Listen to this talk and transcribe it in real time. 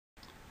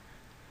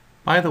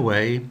By the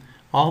way,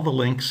 all the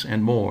links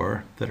and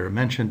more that are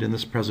mentioned in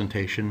this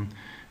presentation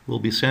will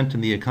be sent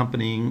in the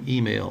accompanying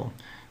email,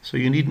 so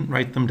you needn't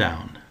write them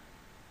down.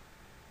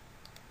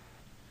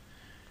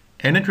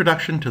 An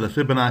introduction to the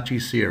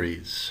Fibonacci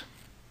series.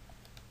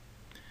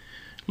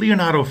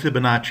 Leonardo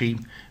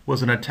Fibonacci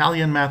was an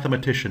Italian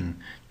mathematician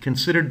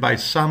considered by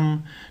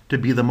some to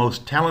be the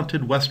most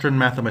talented Western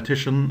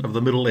mathematician of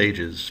the Middle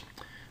Ages.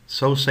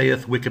 So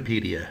saith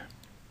Wikipedia.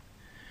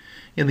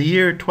 In the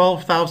year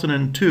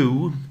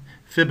 12,002,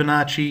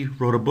 Fibonacci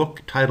wrote a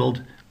book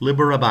titled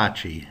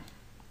Liberace.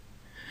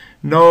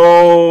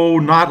 No,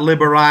 not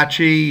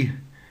Liberace.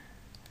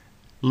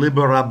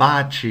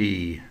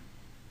 Liberace.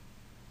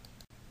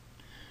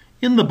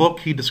 In the book,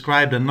 he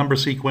described a number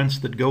sequence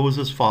that goes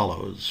as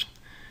follows: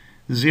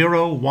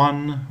 0,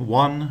 1,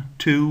 1,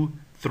 2,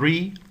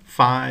 3,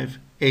 5,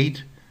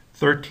 8,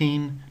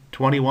 13,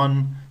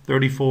 21,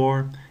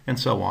 34, and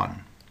so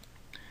on.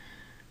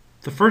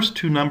 The first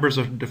two numbers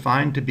are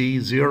defined to be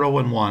 0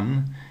 and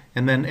 1,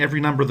 and then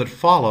every number that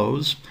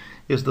follows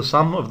is the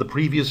sum of the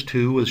previous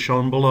two as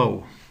shown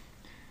below.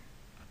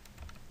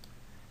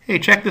 Hey,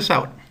 check this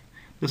out.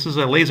 This is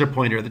a laser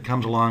pointer that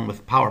comes along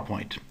with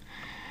PowerPoint.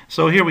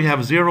 So here we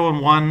have 0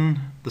 and 1,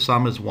 the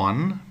sum is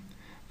 1.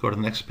 Go to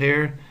the next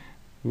pair.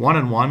 1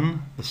 and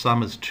 1, the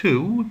sum is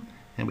 2,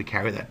 and we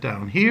carry that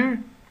down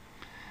here.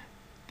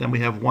 Then we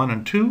have 1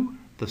 and 2,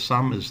 the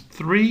sum is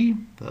 3.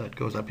 That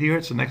goes up here,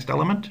 it's the next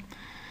element.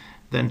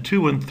 Then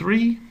 2 and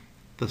 3,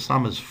 the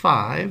sum is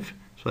 5,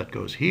 so that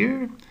goes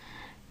here.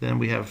 Then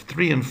we have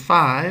 3 and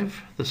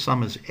 5, the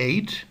sum is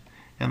 8,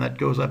 and that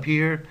goes up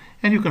here,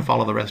 and you can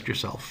follow the rest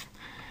yourself.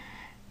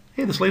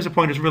 Hey, this laser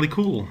pointer is really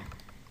cool,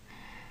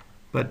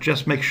 but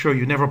just make sure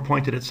you never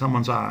point it at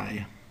someone's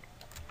eye.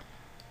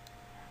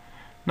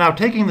 Now,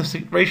 taking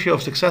the ratio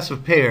of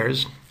successive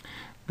pairs,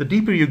 the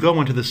deeper you go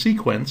into the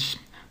sequence,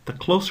 the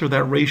closer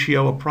that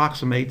ratio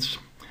approximates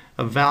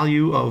a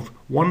value of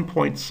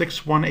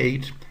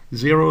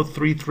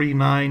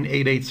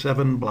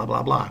 1.61803398887 blah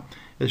blah blah,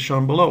 as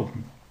shown below.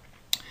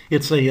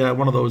 It's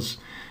one of those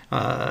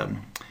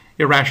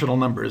irrational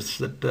numbers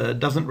that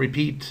doesn't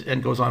repeat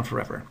and goes on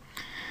forever.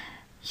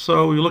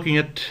 So you're looking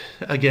at,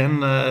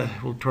 again,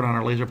 we'll turn on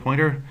our laser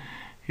pointer.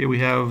 Here we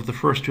have the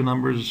first two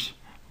numbers,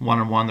 1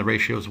 and 1, the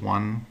ratio is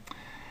 1.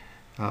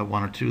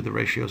 1 and 2, the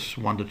ratio is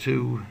 1 to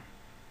 2.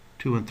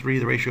 2 and 3,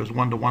 the ratio is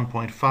 1 to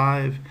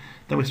 1.5.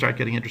 Then we start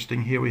getting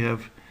interesting. Here we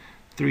have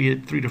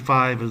 3 to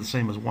 5 is the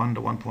same as 1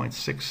 to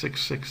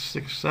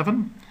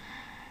 1.66667.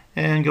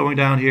 And going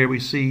down here, we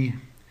see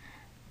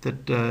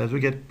that as we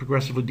get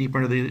progressively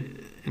deeper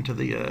into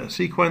the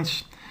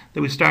sequence,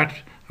 that we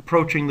start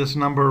approaching this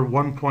number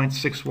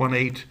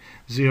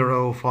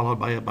 1.6180, followed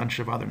by a bunch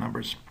of other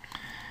numbers.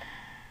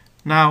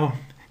 Now,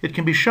 it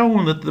can be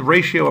shown that the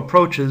ratio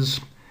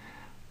approaches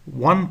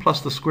 1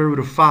 plus the square root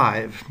of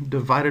 5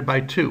 divided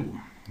by 2.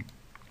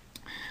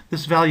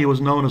 This value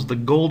is known as the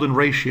golden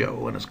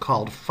ratio and is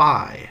called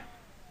phi.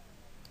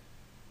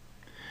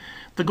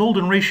 The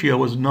golden ratio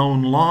was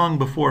known long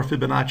before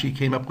Fibonacci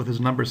came up with his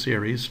number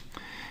series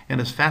and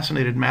has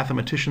fascinated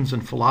mathematicians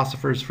and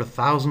philosophers for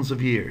thousands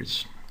of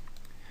years.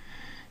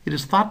 It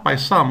is thought by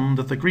some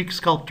that the Greek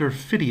sculptor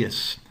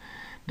Phidias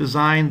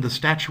designed the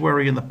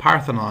statuary in the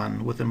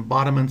Parthenon with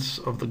embodiments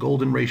of the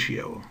golden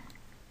ratio.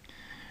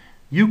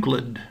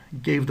 Euclid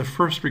gave the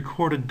first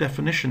recorded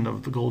definition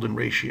of the golden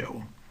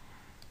ratio.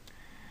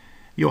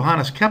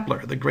 Johannes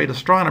Kepler, the great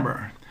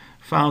astronomer,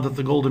 found that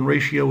the golden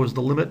ratio was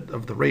the limit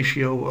of the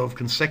ratio of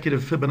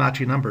consecutive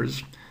Fibonacci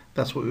numbers.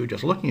 That's what we were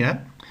just looking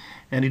at.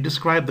 And he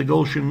described the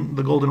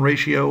golden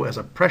ratio as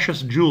a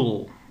precious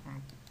jewel.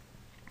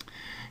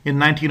 In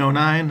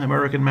 1909,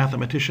 American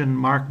mathematician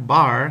Mark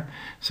Barr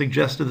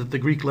suggested that the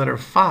Greek letter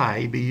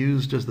phi be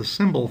used as the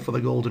symbol for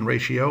the golden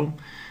ratio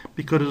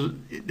because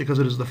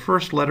it is the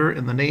first letter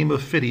in the name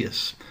of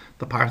Phidias,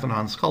 the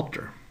Parthenon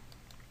sculptor.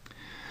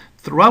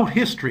 Throughout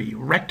history,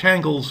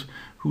 rectangles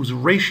whose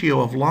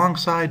ratio of long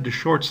side to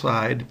short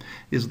side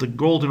is the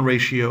golden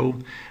ratio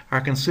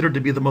are considered to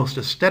be the most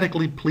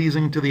aesthetically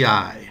pleasing to the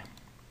eye.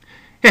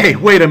 Hey,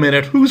 wait a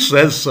minute, who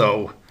says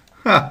so?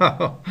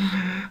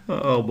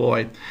 Oh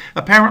boy.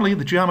 Apparently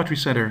the Geometry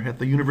Center at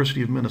the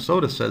University of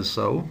Minnesota says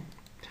so,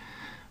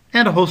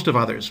 and a host of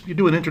others. If you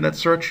do an internet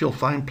search, you'll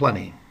find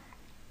plenty.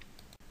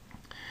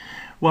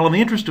 Well, in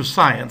the interest of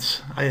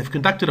science, I have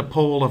conducted a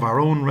poll of our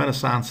own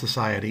Renaissance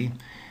Society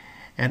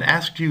and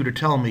asked you to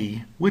tell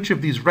me which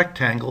of these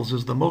rectangles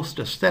is the most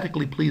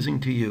aesthetically pleasing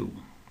to you.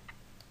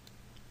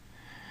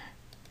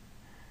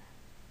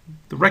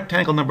 The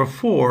rectangle number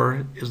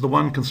 4 is the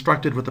one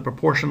constructed with the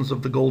proportions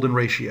of the golden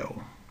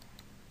ratio.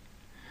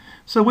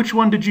 So which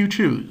one did you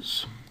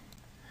choose?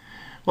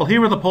 Well,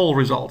 here are the poll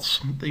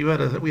results. We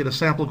had a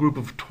sample group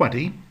of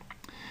 20,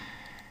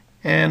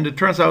 and it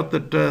turns out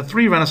that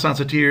 3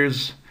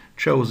 Renaissanceteers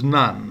chose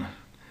none.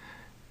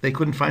 They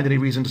couldn't find any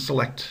reason to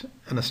select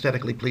an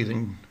aesthetically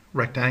pleasing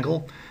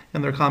rectangle,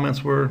 and their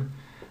comments were,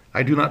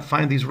 "I do not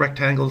find these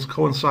rectangles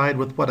coincide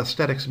with what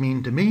aesthetics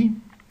mean to me.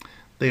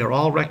 They are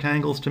all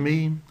rectangles to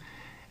me,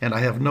 and I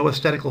have no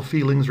aesthetical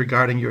feelings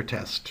regarding your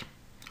test."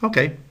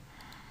 Okay.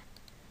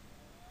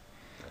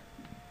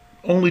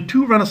 Only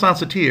two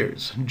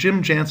Renaissanceteers,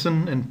 Jim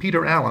Jansen and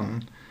Peter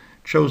Allen,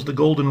 chose the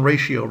golden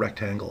ratio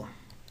rectangle.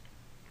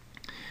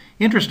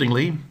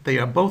 Interestingly, they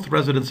are both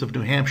residents of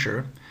New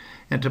Hampshire,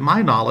 and to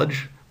my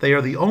knowledge, they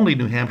are the only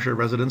New Hampshire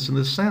residents in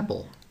this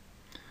sample.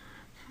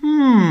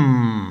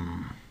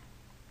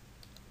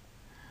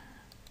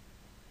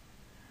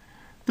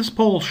 This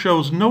poll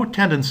shows no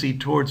tendency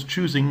towards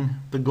choosing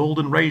the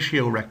golden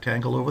ratio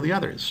rectangle over the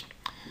others.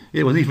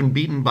 It was even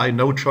beaten by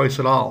no choice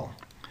at all.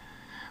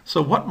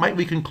 So what might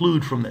we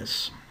conclude from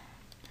this?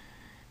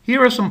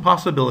 Here are some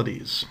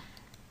possibilities.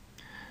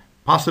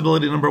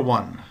 Possibility number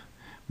 1.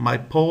 My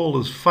poll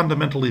is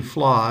fundamentally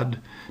flawed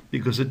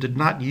because it did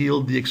not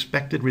yield the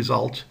expected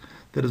result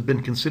that has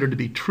been considered to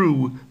be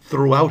true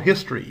throughout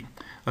history,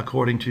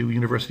 according to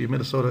University of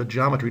Minnesota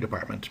Geometry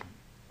Department.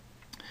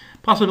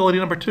 Possibility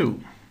number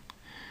 2.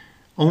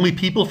 Only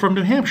people from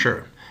New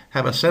Hampshire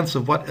have a sense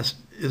of what is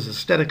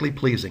aesthetically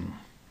pleasing.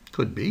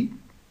 Could be.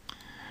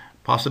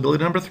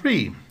 Possibility number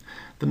 3.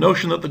 The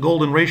notion that the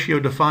golden ratio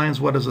defines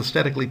what is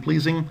aesthetically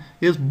pleasing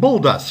is bull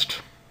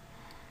dust.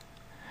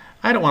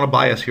 I don't want to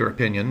bias your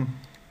opinion,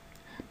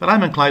 but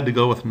I'm inclined to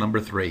go with number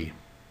 3.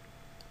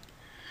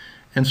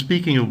 And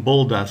speaking of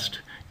bull dust,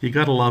 you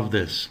gotta love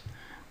this.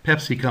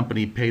 Pepsi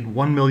Company paid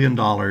 $1 million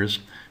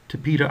to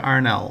Peter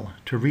Arnell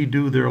to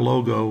redo their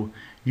logo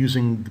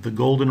using the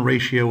golden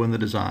ratio in the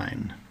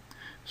design.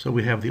 So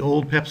we have the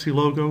old Pepsi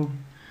logo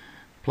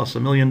plus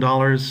 $1 million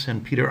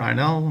and Peter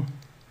Arnell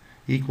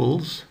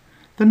equals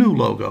the new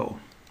logo.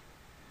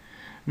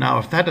 Now,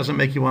 if that doesn't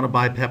make you want to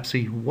buy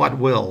Pepsi, what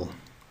will?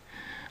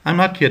 I'm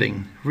not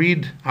kidding.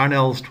 Read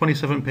Arnell's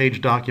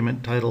 27-page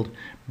document titled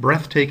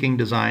Breathtaking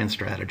Design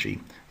Strategy.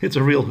 It's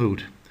a real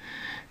hoot.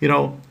 You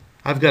know,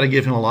 I've got to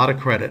give him a lot of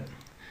credit.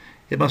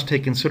 It must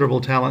take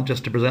considerable talent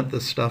just to present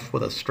this stuff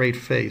with a straight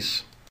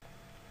face.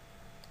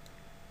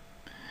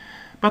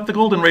 But the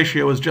golden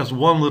ratio is just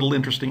one little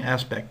interesting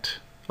aspect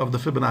of the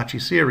Fibonacci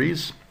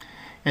series,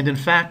 and in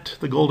fact,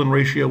 the golden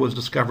ratio was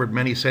discovered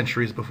many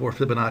centuries before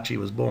Fibonacci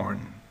was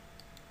born.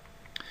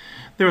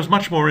 There is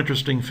much more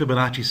interesting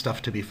Fibonacci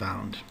stuff to be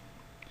found.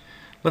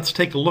 Let's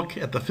take a look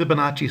at the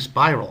Fibonacci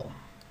spiral.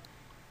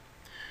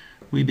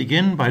 We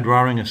begin by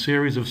drawing a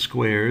series of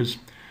squares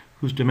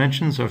whose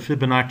dimensions are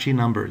Fibonacci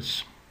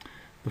numbers.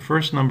 The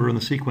first number in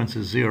the sequence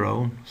is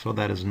 0, so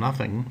that is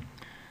nothing.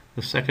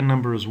 The second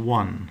number is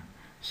 1,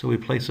 so we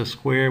place a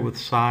square with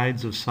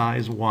sides of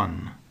size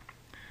 1.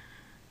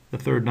 The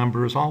third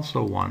number is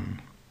also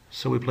 1,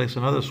 so we place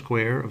another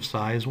square of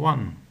size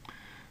 1.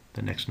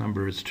 The next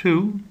number is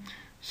 2,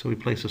 so we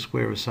place a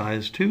square of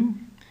size 2.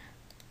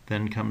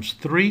 Then comes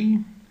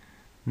 3.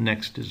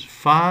 Next is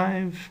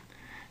 5.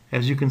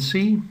 As you can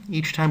see,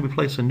 each time we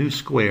place a new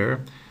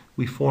square,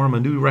 we form a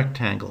new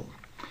rectangle.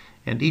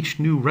 And each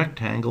new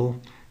rectangle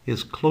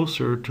is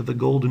closer to the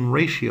golden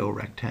ratio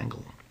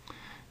rectangle.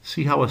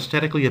 See how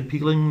aesthetically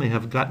appealing they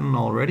have gotten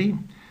already?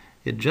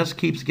 It just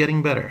keeps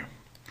getting better.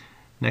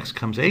 Next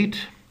comes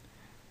 8,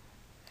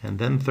 and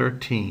then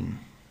 13.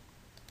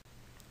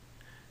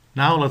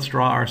 Now let's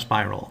draw our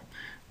spiral.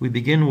 We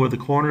begin where the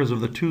corners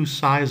of the two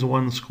size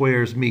 1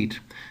 squares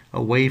meet,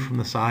 away from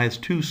the size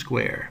 2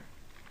 square.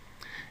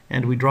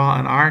 And we draw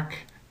an arc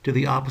to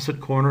the opposite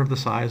corner of the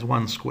size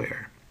 1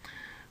 square.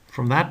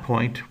 From that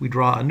point, we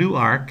draw a new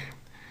arc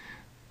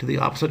to the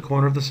opposite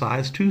corner of the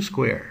size 2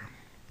 square.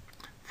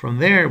 From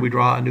there, we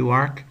draw a new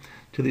arc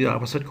to the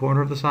opposite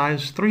corner of the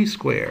size 3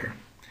 square.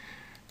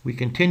 We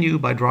continue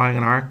by drawing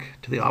an arc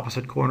to the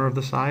opposite corner of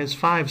the size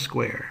 5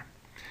 square,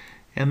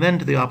 and then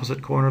to the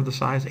opposite corner of the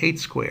size 8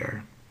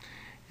 square.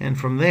 And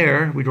from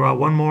there, we draw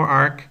one more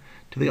arc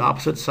to the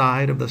opposite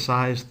side of the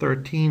size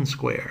 13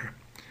 square.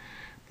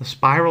 The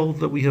spiral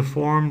that we have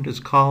formed is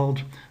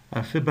called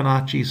a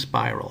Fibonacci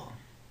spiral.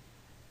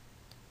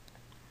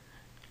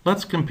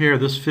 Let's compare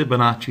this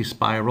Fibonacci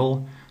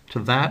spiral to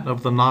that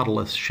of the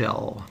nautilus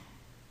shell.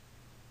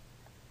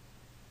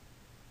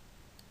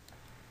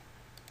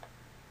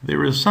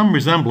 There is some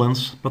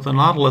resemblance, but the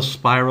nautilus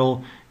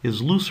spiral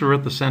is looser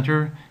at the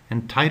center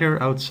and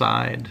tighter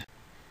outside.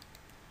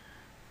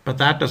 But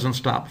that doesn't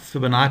stop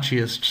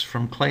Fibonacciists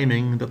from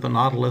claiming that the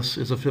nautilus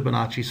is a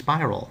Fibonacci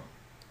spiral.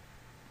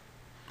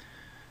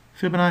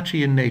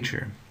 Fibonacci in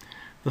nature.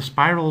 The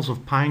spirals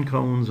of pine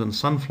cones and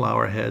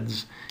sunflower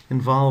heads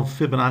involve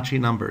Fibonacci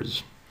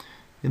numbers.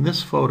 In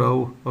this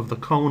photo of the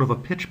cone of a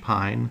pitch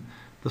pine,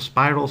 the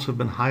spirals have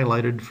been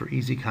highlighted for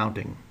easy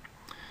counting.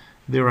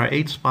 There are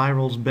 8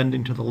 spirals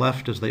bending to the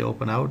left as they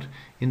open out,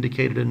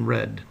 indicated in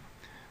red.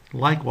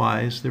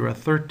 Likewise, there are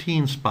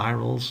 13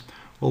 spirals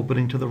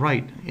opening to the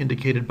right,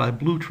 indicated by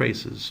blue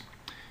traces.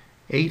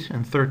 8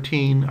 and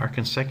 13 are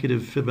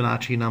consecutive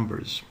Fibonacci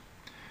numbers.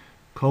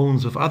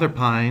 Cones of other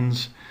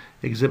pines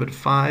exhibit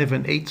 5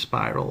 and 8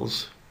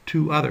 spirals,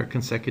 2 other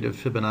consecutive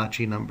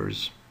Fibonacci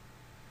numbers.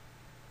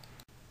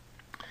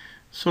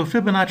 So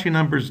Fibonacci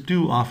numbers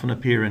do often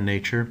appear in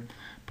nature,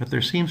 but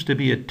there seems to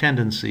be a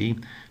tendency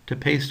to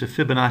paste a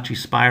Fibonacci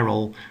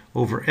spiral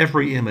over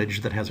every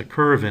image that has a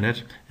curve in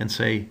it and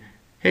say,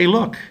 Hey,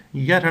 look,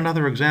 yet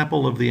another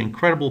example of the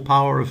incredible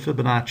power of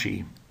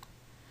Fibonacci.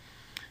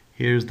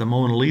 Here's the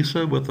Mona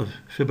Lisa with the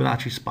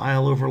Fibonacci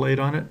spile overlaid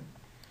on it.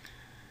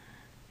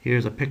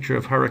 Here's a picture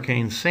of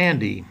Hurricane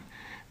Sandy.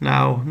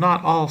 Now,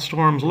 not all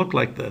storms look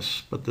like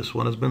this, but this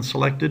one has been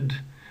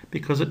selected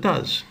because it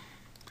does.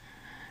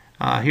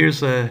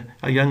 Here's a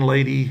young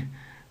lady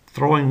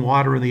throwing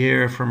water in the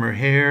air from her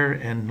hair,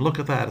 and look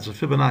at that, it's a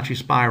Fibonacci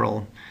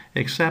spiral,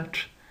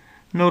 except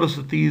notice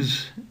that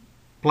these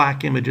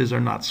black images are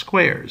not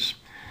squares.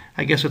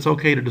 I guess it's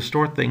okay to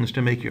distort things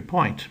to make your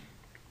point.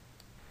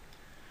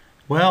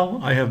 Well,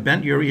 I have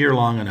bent your ear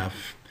long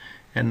enough,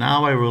 and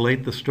now I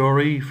relate the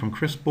story from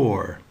Chris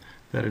Bohr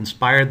that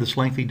inspired this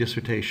lengthy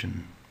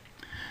dissertation.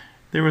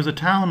 There is a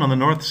town on the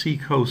North Sea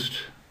coast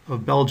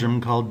of Belgium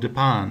called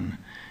Panne,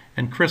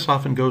 and Chris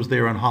often goes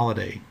there on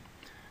holiday.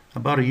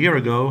 About a year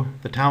ago,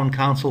 the town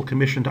council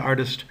commissioned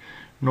artist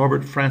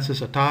Norbert Francis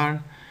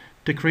Attard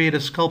to create a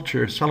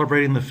sculpture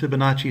celebrating the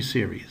Fibonacci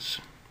series.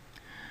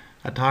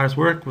 Attard's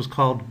work was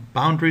called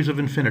Boundaries of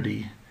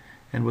Infinity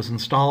and was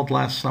installed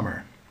last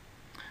summer.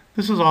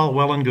 This is all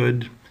well and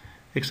good,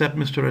 except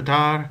Mr.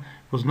 Attard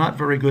was not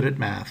very good at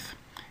math,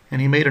 and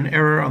he made an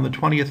error on the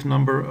 20th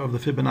number of the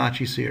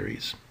Fibonacci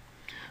series.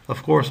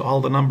 Of course,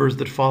 all the numbers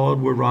that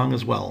followed were wrong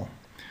as well.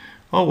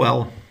 Oh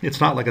well, it's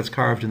not like it's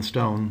carved in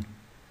stone.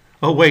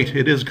 Oh wait,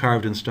 it is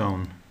carved in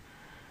stone.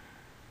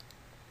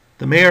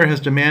 The mayor has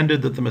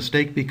demanded that the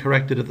mistake be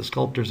corrected at the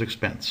sculptor's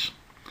expense.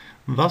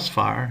 Thus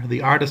far,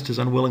 the artist is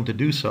unwilling to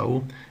do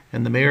so,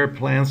 and the mayor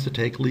plans to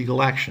take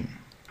legal action.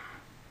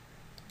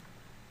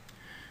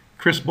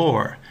 Chris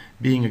Bohr,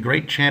 being a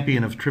great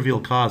champion of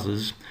trivial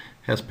causes,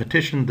 has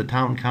petitioned the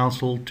town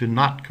council to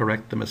not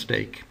correct the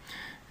mistake,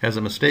 as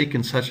a mistake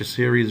in such a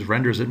series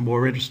renders it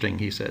more interesting,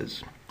 he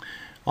says.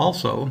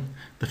 Also,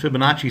 the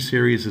Fibonacci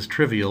series is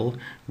trivial,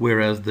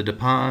 whereas the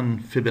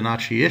Panne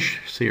Fibonacci-ish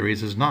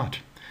series is not.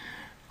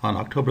 On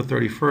October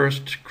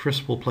 31st,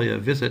 Chris will pay a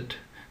visit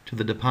to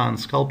the Panne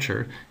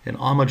sculpture in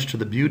homage to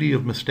the beauty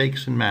of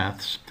mistakes in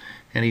maths,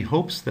 and he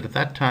hopes that at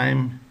that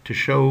time to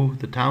show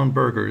the town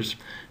burghers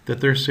that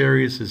their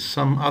series is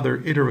some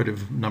other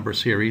iterative number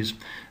series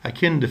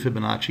akin to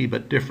Fibonacci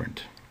but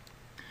different.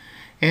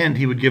 And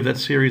he would give that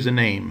series a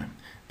name,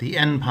 the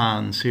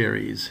Panne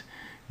series,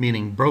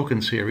 meaning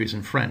broken series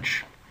in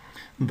French,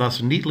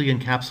 thus neatly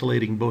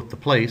encapsulating both the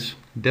place,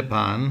 de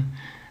Panne,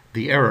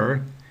 the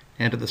error,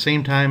 and at the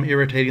same time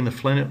irritating the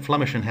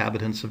Flemish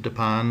inhabitants of de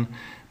Panne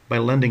by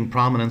lending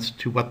prominence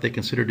to what they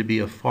consider to be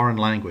a foreign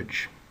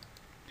language.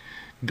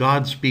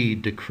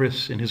 Godspeed to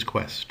Chris in his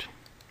quest.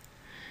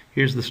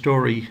 Here's the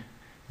story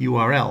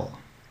URL.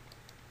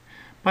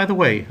 By the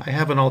way, I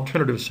have an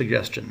alternative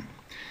suggestion.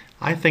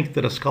 I think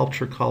that a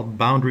sculpture called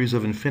Boundaries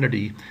of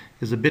Infinity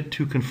is a bit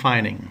too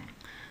confining.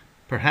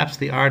 Perhaps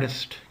the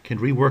artist can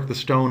rework the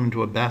stone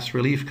into a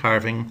bas-relief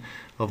carving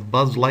of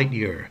Buzz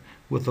Lightyear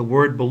with a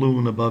word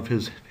balloon above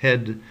his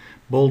head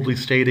boldly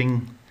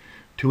stating,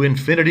 "To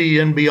infinity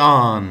and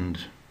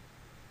beyond."